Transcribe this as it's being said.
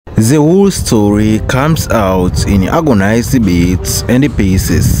The whole story comes out in agonizing bits and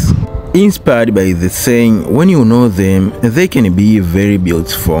pieces, inspired by the saying, when you know them, they can be very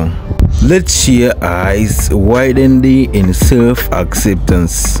beautiful. Leticia's eyes widened in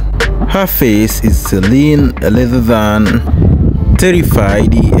self-acceptance. Her face is lean rather than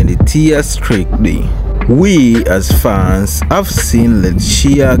terrified and tear-streaked. We as fans have seen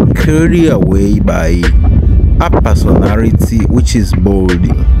Leticia carried away by a personality which is bold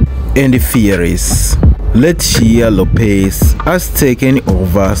and fierce. Leticia Lopes has taken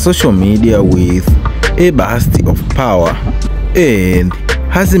over social media with a burst of power and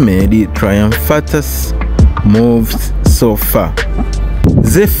has made triumphant moves so far.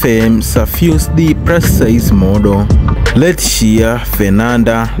 The fame suffused the precise model. Leticia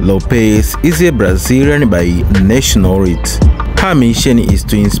Fernanda Lopes is a Brazilian by nationality. Her mission is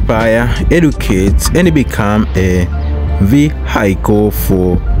to inspire, educate, and become a vehicle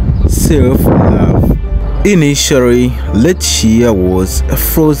for self-love. Initially, Leticia was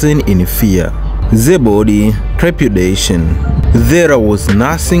frozen in fear, the body trepidation. There was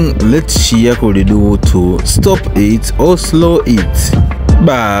nothing Leticia could do to stop it or slow it.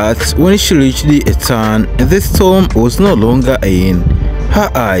 But when she reached a turn, the storm was no longer in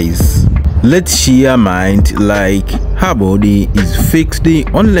her eyes. Leticia's mind, like her body, is fixed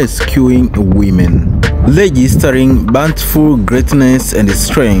on rescuing women, registering bountiful greatness and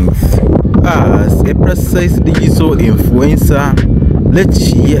strength. As a precise digital influencer,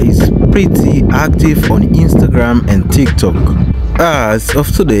 Leticia is pretty active on Instagram and TikTok. As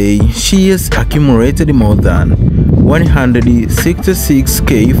of today, she has accumulated more than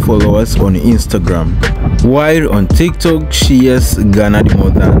 166k followers on Instagram, while on TikTok she has garnered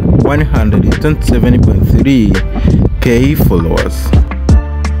more than 127.3k followers.